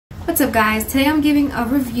What's up guys? Today I'm giving a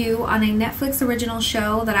review on a Netflix original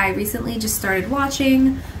show that I recently just started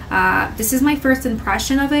watching. This is my first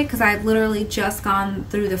impression of it because I've literally just gone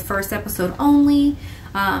through the first episode only.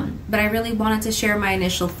 But I really wanted to share my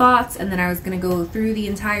initial thoughts, and then I was going to go through the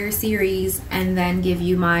entire series and then give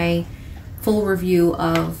you my full review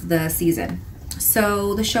of the season.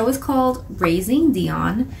 So the show is called Raising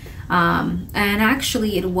Dion, and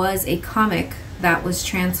actually it was a comic that was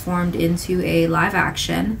transformed into a live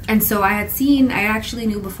action. And so I actually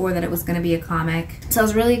knew before that it was going to be a comic. So I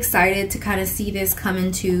was really excited to kind of see this come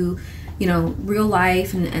into, you know, real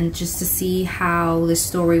life and just to see how the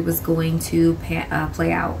story was going to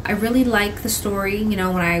play out. I really like the story. You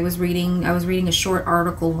know, when I was reading a short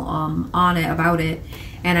article on it, about it,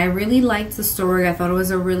 and I really liked the story. I thought it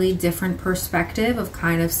was a really different perspective of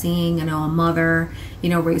kind of seeing, you know, a mother, you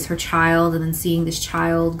know, raise her child, and then seeing this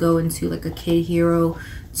child go into like a kid hero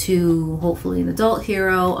to hopefully an adult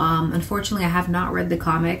hero. Unfortunately, I have not read the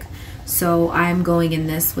comic, so I'm going in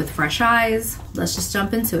this with fresh eyes. Let's just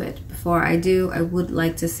jump into it. Before I do, I would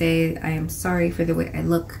like to say I am sorry for the way I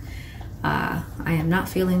look. I am not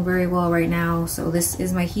feeling very well right now, so this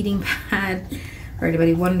is my heating pad, for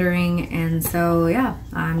anybody wondering. And so yeah,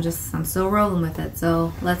 I'm still rolling with it,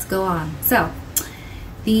 so let's go on. So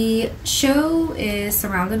the show is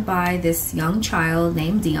surrounded by this young child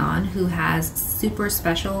named Dion who has super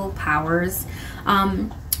special powers.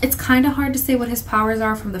 It's kind of hard to say what his powers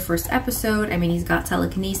are from the first episode. I mean, he's got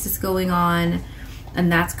telekinesis going on,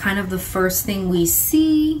 and that's kind of the first thing we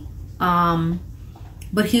see.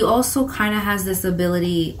 But he also kind of has this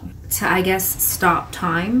ability to, I guess, stop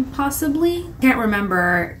time, possibly. Can't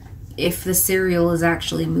remember if the serial is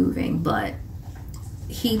actually moving, but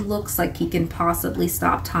he looks like he can possibly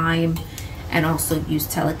stop time and also use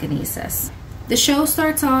telekinesis. The show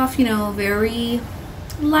starts off, you know, very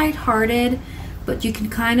lighthearted, but you can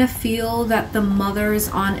kind of feel that the mother is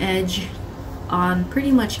on edge on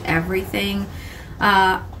pretty much everything.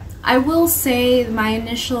 I will say my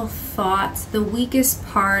initial thoughts, the weakest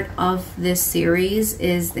part of this series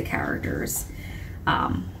is the characters.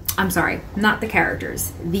 I'm sorry, not the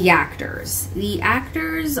characters, the actors. The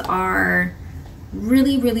actors are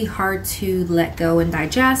really hard to let go and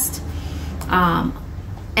digest. And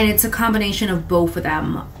it's a combination of both of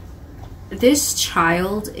them. This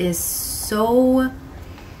child is so,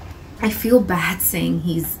 I feel bad saying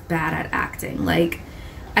he's bad at acting. Like,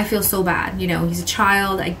 I feel so bad. You know, he's a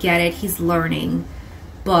child, I get it, he's learning,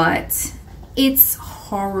 but it's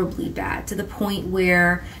horribly bad to the point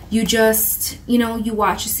where you just, you know, you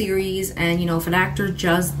watch a series and, you know, if an actor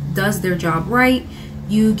just does their job right,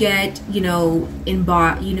 you get, you know,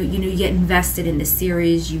 you get invested in the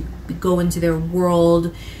series, you go into their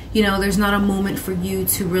world. You know, there's not a moment for you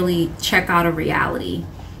to really check out of reality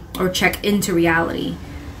or check into reality.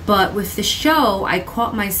 But with the show, I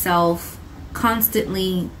caught myself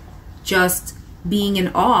constantly just being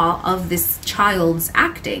in awe of this child's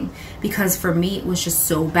acting, because for me it was just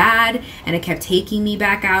so bad and it kept taking me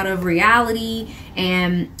back out of reality,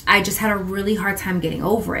 and I just had a really hard time getting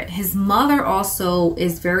over it. His mother also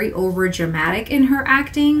is very over dramatic in her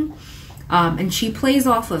acting, and she plays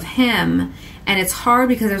off of him, and it's hard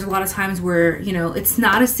because there's a lot of times where, you know, it's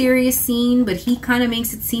not a serious scene, but he kind of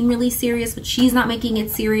makes it seem really serious, but she's not making it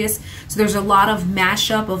serious. So there's a lot of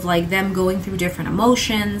mashup of like them going through different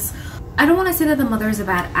emotions. I don't want to say that the mother is a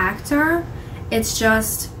bad actor. It's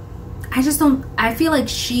just, I feel like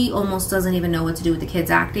she almost doesn't even know what to do with the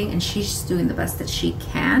kids acting, and she's just doing the best that she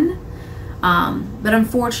can. But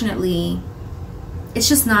unfortunately, it's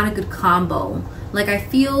just not a good combo. Like, I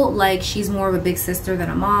feel like she's more of a big sister than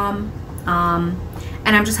a mom.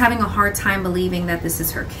 And I'm just having a hard time believing that this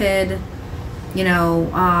is her kid. You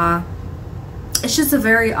know, it's just a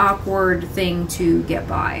very awkward thing to get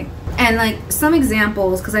by. And like some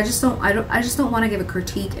examples, because I just don't want to give a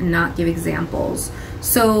critique and not give examples.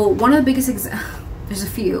 So one of the biggest there's a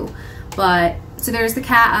few, but so there's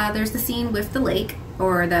the scene with the lake,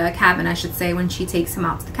 or the cabin I should say, when she takes him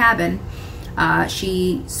out to the cabin.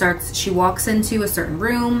 She walks into a certain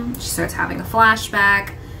room, she starts having a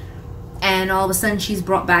flashback, and all of a sudden she's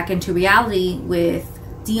brought back into reality with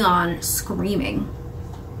Dion screaming.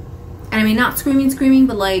 And I mean, not screaming,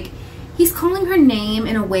 but like, he's calling her name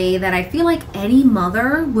in a way that I feel like any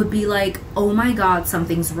mother would be like, oh my God,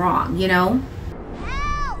 something's wrong, you know?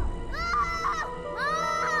 Help!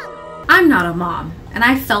 Mom! I'm not a mom, and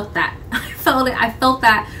I felt that. I felt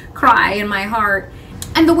that cry in my heart.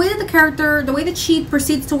 And the way that she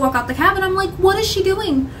proceeds to walk out the cabin, I'm like, what is she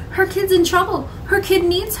doing? Her kid's in trouble. Her kid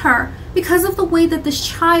needs her because of the way that this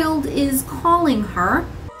child is calling her.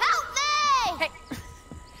 Help me! Hey.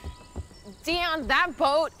 Dion, that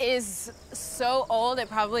boat is so old it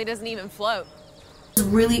probably doesn't even float.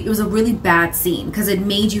 It was a really bad scene because it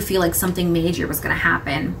made you feel like something major was going to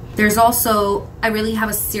happen. There's also, I really have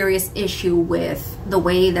a serious issue with the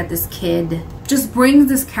way that this kid just brings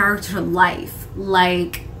this character to life.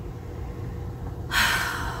 Like,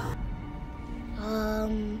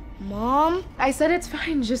 Mom? I said it's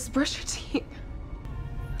fine, just brush your teeth.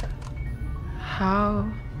 How?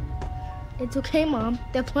 It's okay, Mom.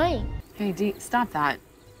 They're playing. Hey, Dee, stop that.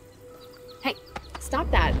 Hey, stop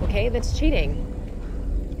that, okay? That's cheating.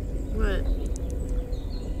 What?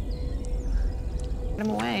 Put him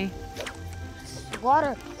away.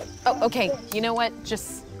 Water. Oh, okay. You know what?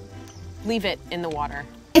 Just leave it in the water.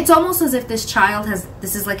 it's almost as if this child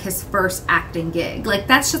this is like his first acting gig. Like,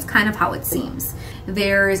 that's just kind of how it seems.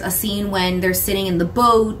 There's a scene when they're sitting in the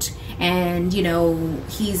boat and, you know,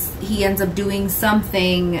 he ends up doing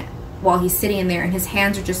something while he's sitting in there and his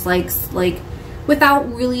hands are just like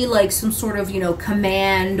without really like some sort of, you know,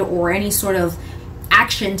 command or any sort of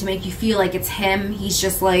action to make you feel like it's him. He's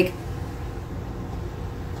just like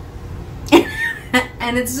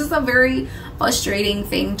and it's just a very frustrating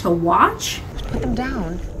thing to watch. Put them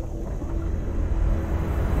down.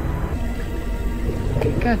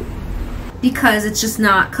 Okay, good. Because it's just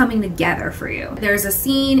not coming together for you. There's a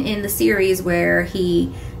scene in the series where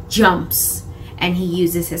he jumps and he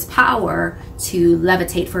uses his power to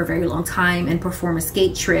levitate for a very long time and perform a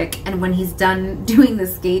skate trick. And when he's done doing the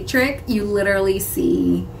skate trick, you literally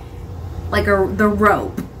see like the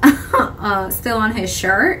rope still on his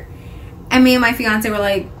shirt. And me and my fiance were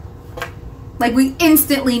like we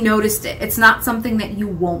instantly noticed it. It's not something that you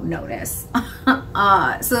won't notice.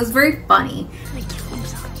 So it's very funny.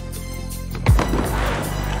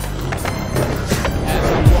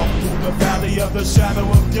 The valley of the shadow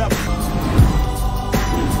of death.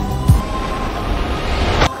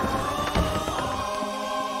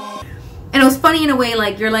 And it was funny in a way,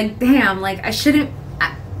 like you're like, damn, like I shouldn't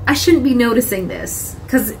be noticing this,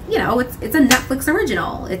 because you know it's a Netflix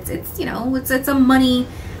original. It's you know it's a money.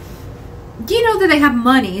 You know that they have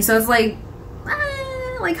money, so it's like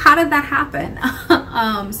how did that happen?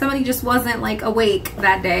 Somebody just wasn't like awake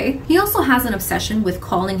that day. He also has an obsession with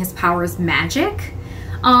calling his powers magic.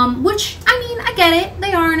 Which, I mean, I get it,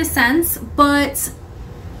 they are in a sense, but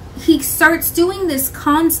he starts doing this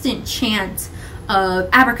constant chant of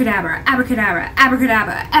abracadabra, abracadabra,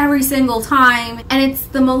 abracadabra every single time, and it's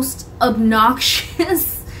the most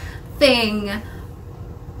obnoxious thing.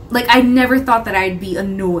 Like, I never thought that I'd be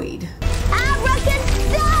annoyed.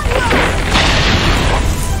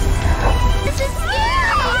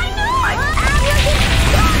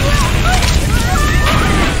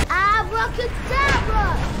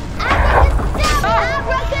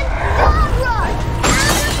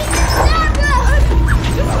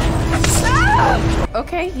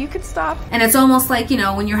 Okay, you could stop. And it's almost like, you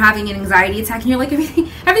know, when you're having an anxiety attack and you're like,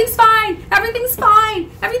 everything's fine, everything's fine,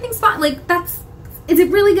 everything's fine. Like, is it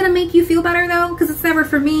really gonna make you feel better though? Because it's never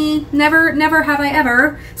for me. Never have I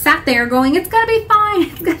ever sat there going, it's gonna be fine,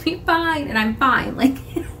 it's gonna be fine, and I'm fine. Like,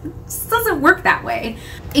 it just doesn't work that way.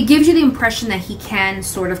 It gives you the impression that he can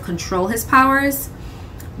sort of control his powers,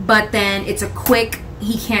 but then it's a quick,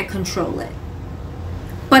 he can't control it.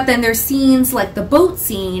 But then there's scenes like the boat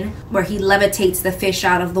scene where he levitates the fish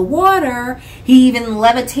out of the water. He even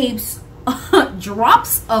levitates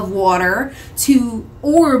drops of water to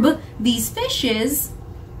orb these fishes.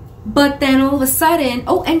 But then all of a sudden,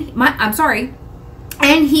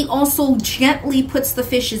 and he also gently puts the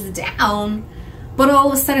fishes down. But all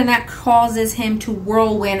of a sudden that causes him to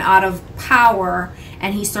whirlwind out of power,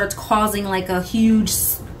 and he starts causing like a huge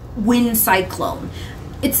wind cyclone.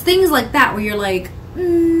 It's things like that where you're like,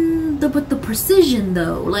 but the precision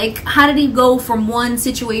though, like how did he go from one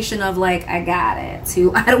situation of like I got it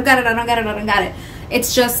to I don't got it, I don't got it, I don't got it?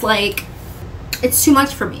 It's just like, it's too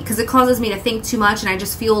much for me because it causes me to think too much, and I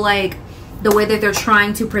just feel like the way that they're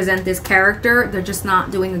trying to present this character, they're just not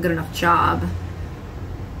doing a good enough job.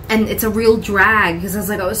 And it's a real drag because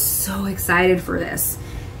I was so excited for this.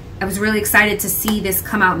 I was really excited to see this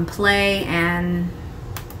come out and play, and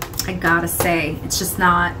I gotta say, it's just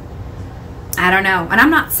not, I don't know. And I'm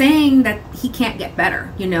not saying that he can't get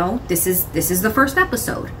better, you know. This is the first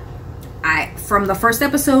episode. From the first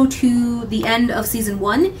episode to the end of season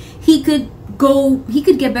 1, he could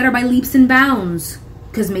get better by leaps and bounds.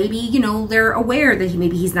 Because maybe, you know, they're aware that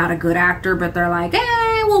maybe he's not a good actor, but they're like,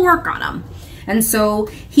 hey, we'll work on him. And so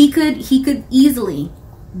he could easily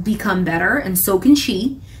become better, and so can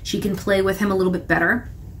she. She can play with him a little bit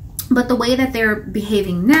better. But the way that they're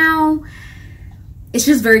behaving now, it's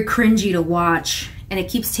just very cringy to watch, and it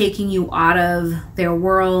keeps taking you out of their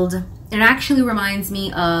world. It actually reminds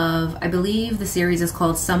me of, I believe the series is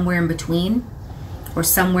called Somewhere in Between, or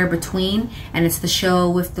Somewhere Between, and it's the show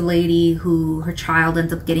with the lady who her child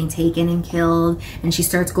ends up getting taken and killed, and she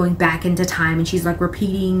starts going back into time, and she's like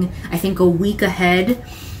repeating, I think, a week ahead.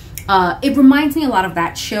 It reminds me a lot of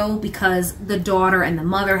that show because the daughter and the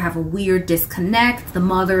mother have a weird disconnect. The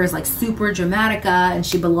mother is like super dramatica and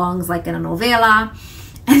she belongs like in a novela,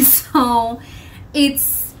 and so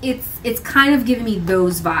it's kind of giving me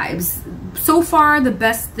those vibes. So far, the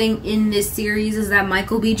best thing in this series is that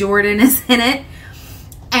Michael B. Jordan is in it,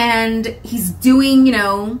 and he's doing, you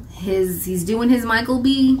know, he's doing his Michael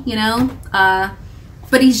B, you know,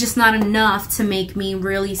 but he's just not enough to make me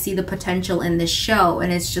really see the potential in this show.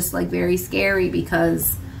 And it's just like very scary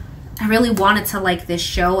because I really wanted to like this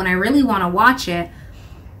show and I really want to watch it,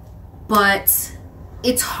 but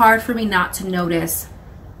it's hard for me not to notice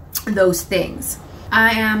those things.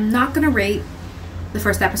 I am not going to rate the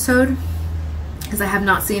first episode because I have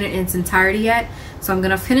not seen it in its entirety yet. So I'm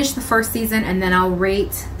going to finish the first season and then I'll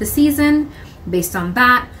rate the season based on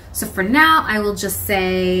that. So for now, I will just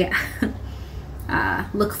say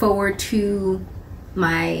look forward to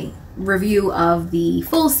my review of the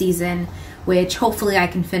full season, which hopefully I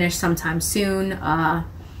can finish sometime soon.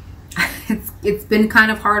 It's been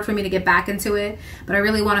kind of hard for me to get back into it, but I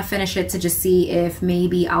really want to finish it to just see if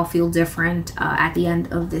maybe I'll feel different at the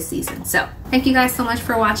end of this season. So thank you guys so much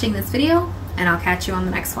for watching this video, and I'll catch you on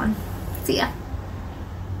the next one. See ya.